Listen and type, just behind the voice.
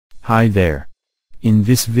Hi there. In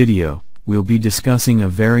this video, we'll be discussing a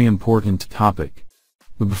very important topic.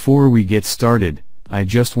 But before we get started, I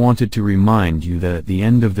just wanted to remind you that at the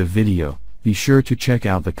end of the video, be sure to check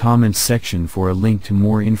out the comments section for a link to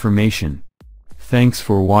more information. Thanks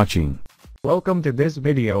for watching. Welcome to this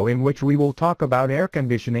video in which we will talk about air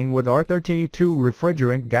conditioning with R32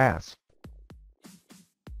 refrigerant gas.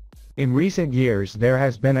 In recent years there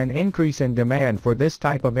has been an increase in demand for this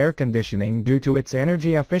type of air conditioning due to its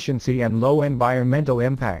energy efficiency and low environmental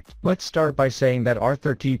impact. Let's start by saying that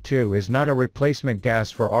R32 is not a replacement gas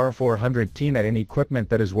for R410 in equipment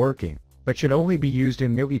that is working, but should only be used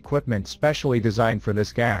in new equipment specially designed for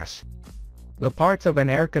this gas. The parts of an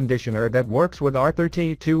air conditioner that works with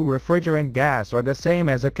R32 refrigerant gas are the same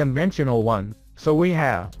as a conventional one, so we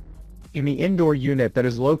have, in the indoor unit that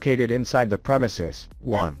is located inside the premises,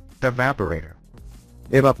 1. Evaporator.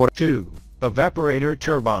 2. Evaporator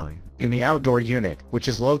turbine. In the outdoor unit, which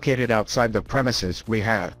is located outside the premises, we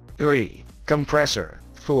have 3. Compressor.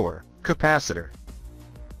 4. Capacitor.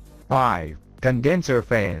 5. Condenser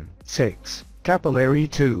fan. 6. Capillary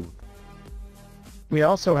tube. We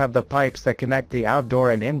also have the pipes that connect the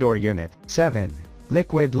outdoor and indoor unit. 7.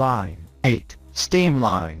 Liquid line. 8. Steam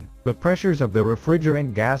line. The pressures of the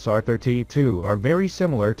refrigerant gas R32 are very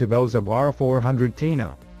similar to those of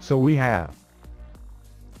R410, so we have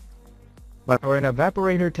for an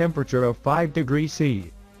evaporator temperature of 5 degrees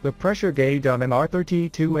C. The pressure gauge on an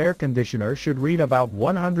R32 air conditioner should read about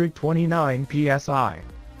 129 psi.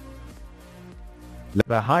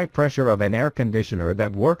 The high pressure of an air conditioner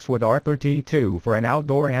that works with R32 for an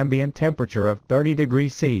outdoor ambient temperature of 30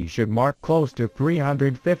 degrees C should mark close to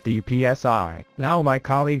 350 psi. Now my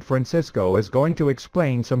colleague Francisco is going to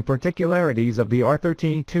explain some particularities of the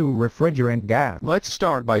R32 refrigerant gas. Let's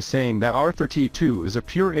start by saying that R32 is a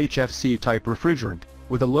pure HFC type refrigerant,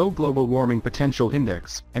 with a low global warming potential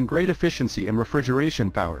index, and great efficiency and refrigeration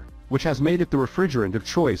power, which has made it the refrigerant of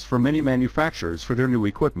choice for many manufacturers for their new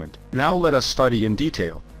equipment. Now let us study in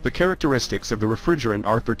detail the characteristics of the refrigerant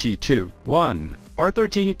R32. 1.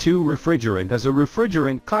 R32 refrigerant is a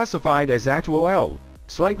refrigerant classified as HVAC,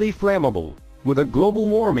 slightly flammable, with a global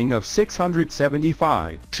warming of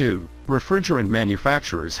 675. 2. Refrigerant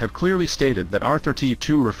manufacturers have clearly stated that R32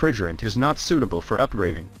 refrigerant is not suitable for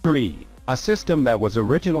upgrading. 3. A system that was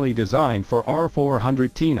originally designed for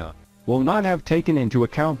R410 will not have taken into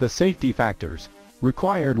account the safety factors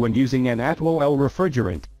required when using an HVAC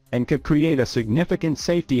refrigerant, and could create a significant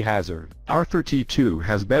safety hazard. R32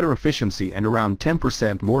 has better efficiency and around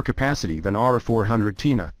 10% more capacity than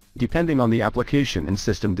R410, depending on the application and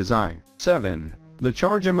system design. 7. The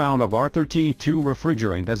charge amount of R32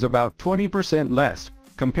 refrigerant is about 20% less,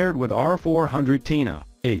 compared with R410.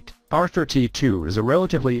 8. R32 is a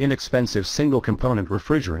relatively inexpensive single-component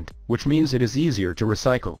refrigerant, which means it is easier to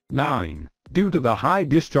recycle. 9. Due to the high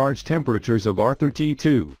discharge temperatures of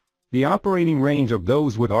R32, the operating range of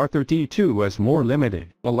those with R32 is more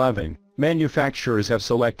limited. 11. Manufacturers have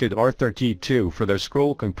selected R32 for their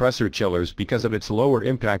scroll compressor chillers because of its lower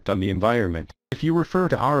impact on the environment. If you refer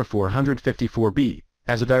to R454B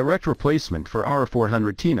as a direct replacement for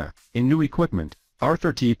R410 in new equipment,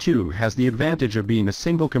 R32 has the advantage of being a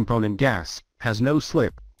single-component gas, has no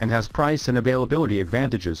slip, and has price and availability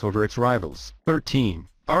advantages over its rivals. 13.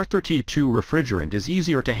 R32 refrigerant is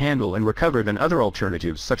easier to handle and recover than other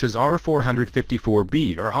alternatives such as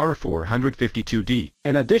R454B or R452D.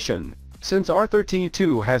 In addition, since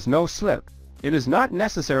R32 has no slip, it is not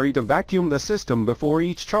necessary to vacuum the system before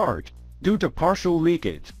each charge, due to partial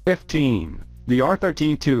leakage. 15. The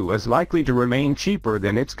R32 is likely to remain cheaper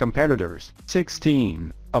than its competitors.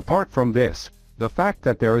 16. Apart from this, the fact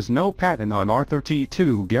that there is no patent on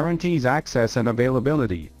R32 guarantees access and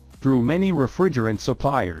availability through many refrigerant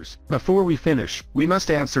suppliers. Before we finish, we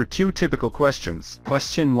must answer two typical questions.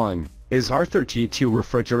 Question 1. Is R32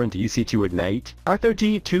 refrigerant easy to ignite?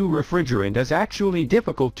 R32 refrigerant is actually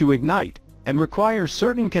difficult to ignite, and requires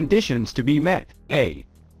certain conditions to be met. A.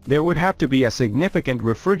 There would have to be a significant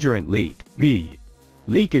refrigerant leak. B.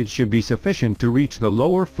 Leakage should be sufficient to reach the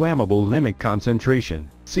lower flammable limit concentration.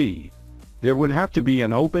 C. There would have to be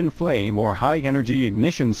an open flame or high-energy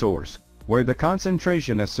ignition source, where the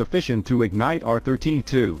concentration is sufficient to ignite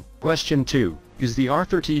R32. Question 2. Is the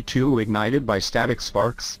R32 ignited by static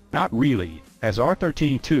sparks? Not really, as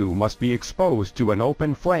R32 must be exposed to an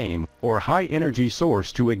open flame or high-energy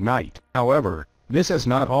source to ignite. However, this is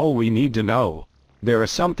not all we need to know. There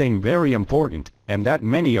is something very important, and that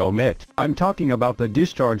many omit. I'm talking about the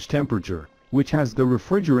discharge temperature, which has the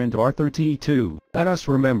refrigerant R32. Let us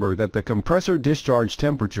remember that the compressor discharge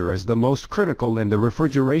temperature is the most critical in the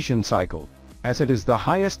refrigeration cycle, as it is the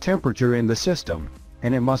highest temperature in the system,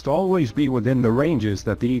 and it must always be within the ranges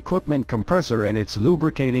that the equipment compressor and its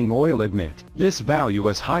lubricating oil emit. This value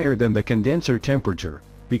is higher than the condenser temperature,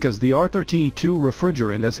 because the R32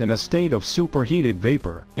 refrigerant is in a state of superheated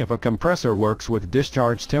vapor. If a compressor works with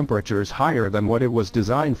discharge temperatures higher than what it was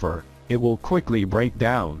designed for, it will quickly break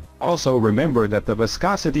down. Also remember that the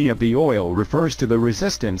viscosity of the oil refers to the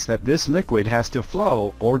resistance that this liquid has to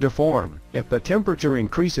flow or deform. If the temperature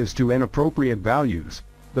increases to inappropriate values,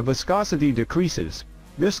 the viscosity decreases.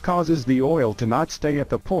 This causes the oil to not stay at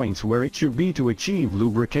the points where it should be to achieve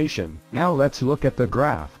lubrication. Now let's look at the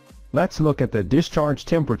graph. Let's look at the discharge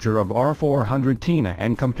temperature of R400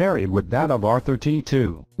 and compare it with that of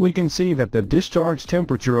R32. We can see that the discharge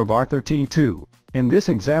temperature of R32, in this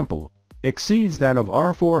example, exceeds that of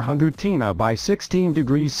R400 by 16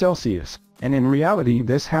 degrees Celsius, and in reality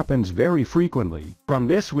this happens very frequently. From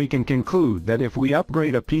this we can conclude that if we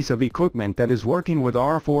upgrade a piece of equipment that is working with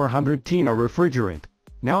R400 refrigerant,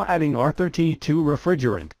 now adding R32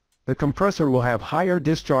 refrigerant, the compressor will have higher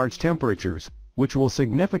discharge temperatures, which will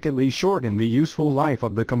significantly shorten the useful life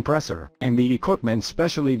of the compressor and the equipment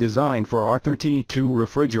specially designed for R32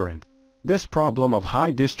 refrigerant. This problem of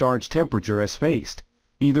high discharge temperature is faced,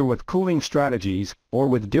 either with cooling strategies or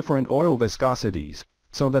with different oil viscosities,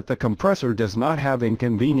 so that the compressor does not have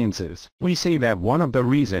inconveniences. We see that one of the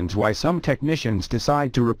reasons why some technicians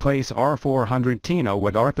decide to replace R400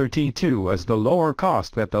 with R32 is the lower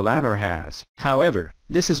cost that the latter has. However,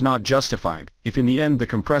 this is not justified if in the end the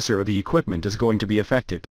compressor or the equipment is going to be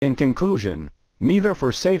affected. In conclusion, neither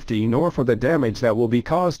for safety nor for the damage that will be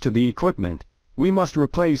caused to the equipment, we must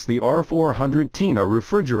replace the R400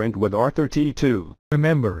 refrigerant with R32.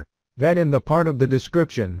 Remember that in the part of the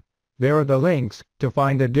description, there are the links to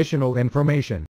find additional information.